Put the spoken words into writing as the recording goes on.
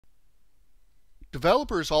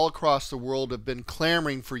Developers all across the world have been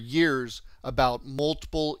clamoring for years about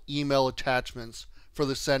multiple email attachments for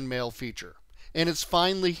the send mail feature, and it's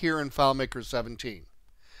finally here in FileMaker 17.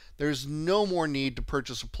 There's no more need to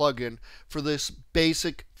purchase a plugin for this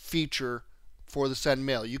basic feature for the send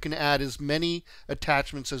mail. You can add as many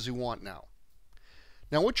attachments as you want now.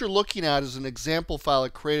 Now what you're looking at is an example file I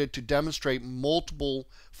created to demonstrate multiple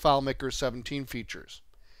FileMaker 17 features.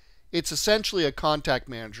 It's essentially a contact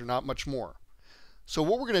manager, not much more. So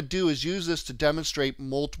what we're going to do is use this to demonstrate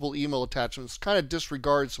multiple email attachments, kind of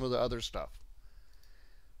disregard some of the other stuff.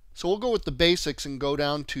 So we'll go with the basics and go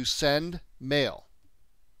down to send mail.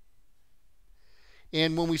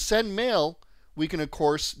 And when we send mail, we can of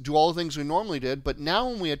course do all the things we normally did, but now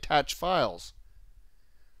when we attach files,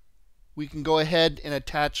 we can go ahead and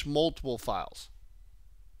attach multiple files.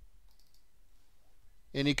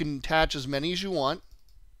 And you can attach as many as you want.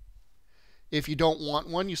 If you don't want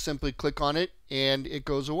one, you simply click on it and it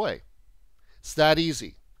goes away. It's that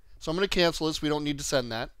easy. So I'm going to cancel this. We don't need to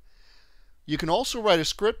send that. You can also write a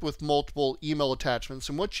script with multiple email attachments,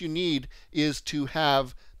 and what you need is to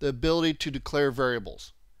have the ability to declare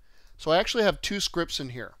variables. So I actually have two scripts in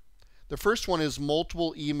here. The first one is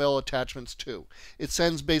multiple email attachments 2. It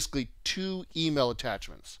sends basically 2 email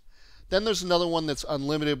attachments. Then there's another one that's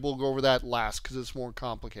unlimited. We'll go over that last because it's more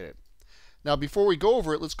complicated. Now before we go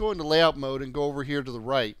over it, let's go into layout mode and go over here to the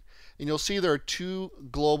right, and you'll see there are 2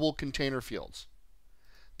 global container fields.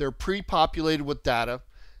 They're pre-populated with data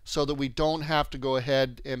so that we don't have to go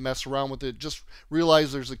ahead and mess around with it. Just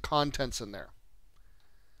realize there's the contents in there.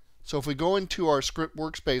 So if we go into our script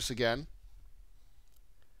workspace again,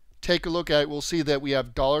 take a look at it, we'll see that we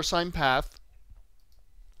have $path.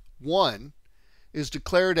 1 is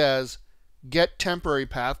declared as get temporary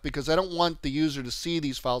path because I don't want the user to see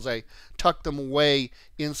these files. I tuck them away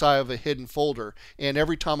inside of a hidden folder, and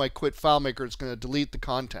every time I quit FileMaker it's going to delete the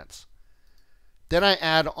contents. Then I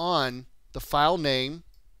add on the file name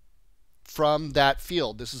from that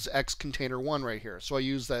field. This is xcontainer1 right here. So I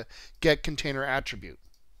use the get container attribute.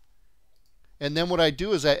 And then what I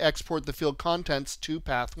do is I export the field contents to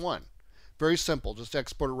path 1. Very simple, just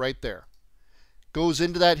export it right there. Goes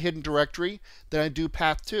into that hidden directory, then I do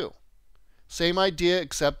path 2. Same idea,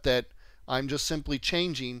 except that I'm just simply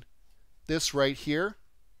changing this right here,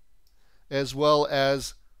 as well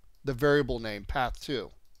as the variable name,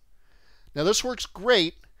 path2. Now this works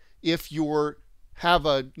great if you have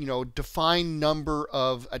a defined number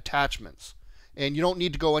of attachments, and you don't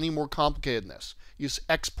need to go any more complicated than this. You just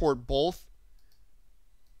export both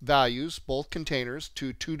values, both containers,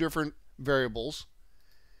 to 2 different variables,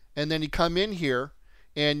 and then you come in here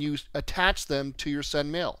and you attach them to your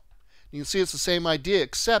send mail. You can see it's the same idea,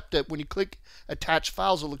 except that when you click attach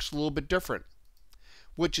files, it looks a little bit different.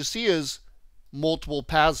 What you see is multiple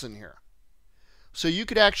paths in here. So you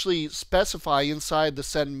could actually specify inside the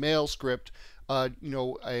send mail script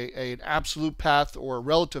an absolute path or a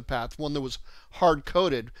relative path, one that was hard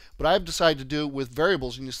coded, but I've decided to do it with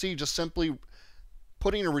variables, and you see just simply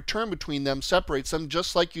putting a return between them separates them,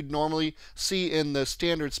 just like you'd normally see in the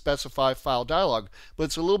standard specify file dialog. But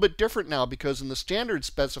it's a little bit different now, because in the standard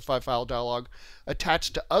specify file dialog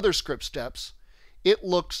attached to other script steps, it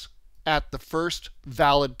looks at the first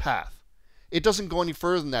valid path. It doesn't go any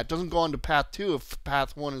further than that. It doesn't go on to path 2 if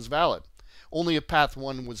path 1 is valid. Only if path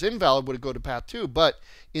 1 was invalid would it go to path 2. But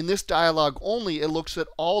in this dialog only, it looks at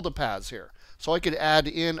all the paths here. So I could add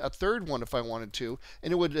in a third one if I wanted to,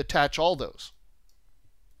 and it would attach all those.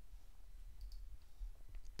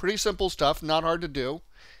 Pretty simple stuff, not hard to do.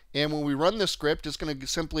 And when we run this script, it's going to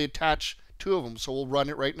simply attach 2 of them. So we'll run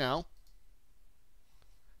it right now.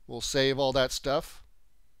 We'll save all that stuff.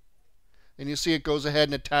 And you see it goes ahead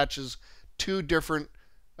and attaches 2 different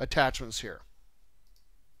attachments here.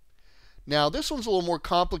 Now this one's a little more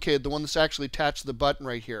complicated, the one that's actually attached to the button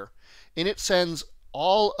right here. And it sends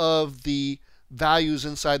all of the values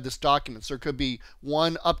inside this document. So there could be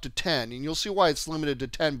 1 up to 10, and you'll see why it's limited to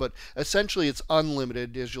 10, but essentially it's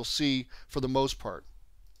unlimited, as you'll see for the most part.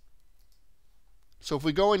 So if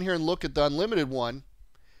we go in here and look at the unlimited one,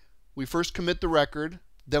 we first commit the record,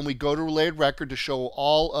 then we go to related record to show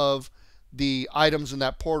all of the items in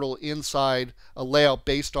that portal inside a layout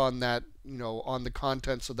based on that, on the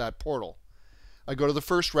contents of that portal. I go to the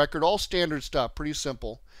first record, all standard stuff, pretty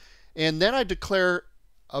simple. And then I declare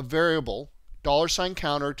a variable,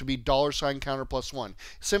 $counter, to be $counter plus 1.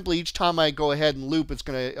 Simply each time I go ahead and loop, it's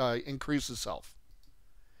going to increase itself.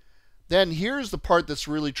 Then here's the part that's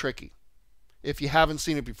really tricky if you haven't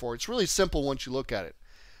seen it before. It's really simple once you look at it.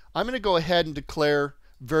 I'm going to go ahead and declare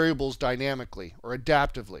variables dynamically or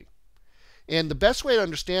adaptively. And the best way to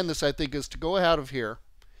understand this, I think, is to go out of here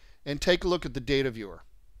and take a look at the data viewer.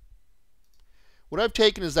 What I've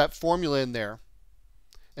taken is that formula in there,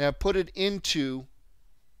 and I've put it into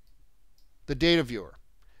the data viewer.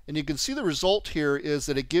 And you can see the result here is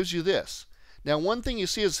that it gives you this. Now, one thing you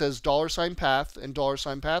see, it says $path and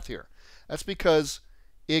 $path here. That's because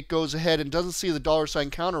it goes ahead and doesn't see the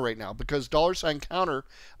 $ counter right now, because $ counter,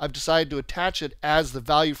 I've decided to attach it as the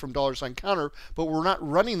value from $ counter, but we're not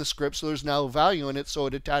running the script, so there's no value in it, so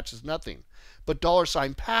it attaches nothing. But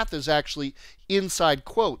 $path is actually inside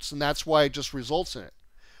quotes, and that's why it just results in it.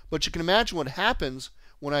 But you can imagine what happens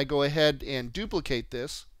when I go ahead and duplicate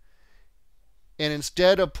this, and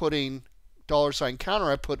instead of putting $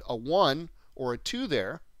 counter, I put a 1 or a 2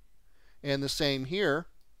 there, and the same here.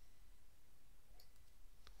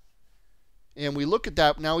 And we look at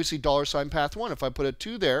that, now we see $path 1. If I put a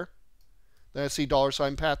 2 there, then I see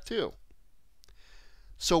 $path 2.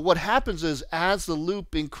 So what happens is, as the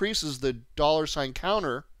loop increases the $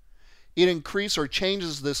 counter, it increases or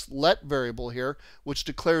changes this let variable here, which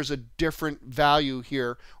declares a different value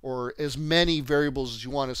here, or as many variables as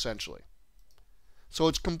you want essentially. So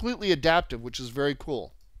it's completely adaptive, which is very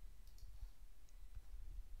cool.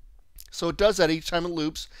 So it does that each time it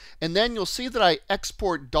loops, and then you'll see that I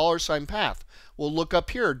export $path. We'll look up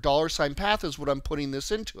here, $path is what I'm putting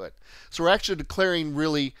this into it. So we're actually declaring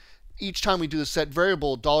really, each time we do the set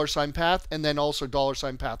variable, $path, and then also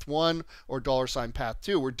 $path 1 or $path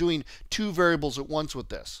 2. We're doing two variables at once with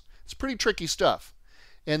this. It's pretty tricky stuff.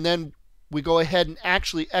 And then we go ahead and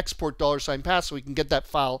actually export $path so we can get that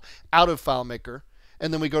file out of FileMaker.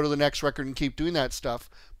 And then we go to the next record and keep doing that stuff.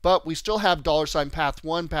 But we still have $path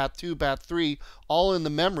 1, path 2, path 3 all in the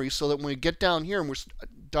memory, so that when we get down here and we're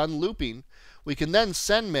done looping, we can then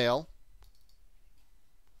send mail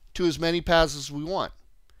to as many paths as we want.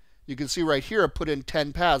 You can see right here I put in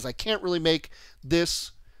 10 paths. I can't really make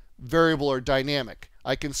this variable or dynamic.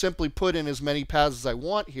 I can simply put in as many paths as I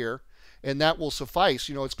want here, and that will suffice.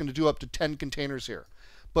 You know, it's going to do up to 10 containers here.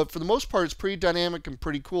 But for the most part, it's pretty dynamic and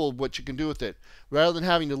pretty cool what you can do with it. Rather than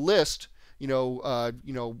having to list,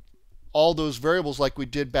 all those variables like we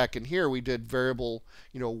did back in here, we did variable,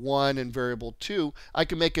 1 and variable 2. I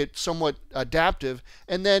can make it somewhat adaptive,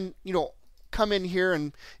 and then, come in here,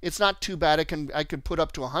 and it's not too bad. I could put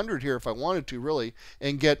up to 100 here if I wanted to, really,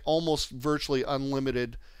 and get almost virtually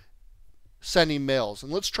unlimited sending mails.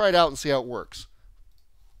 And let's try it out and see how it works.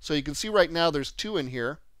 So you can see right now there's 2 in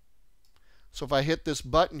here. So if I hit this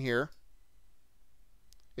button here,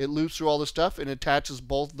 it loops through all the stuff and attaches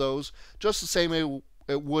both those just the same way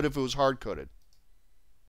it would if it was hard-coded.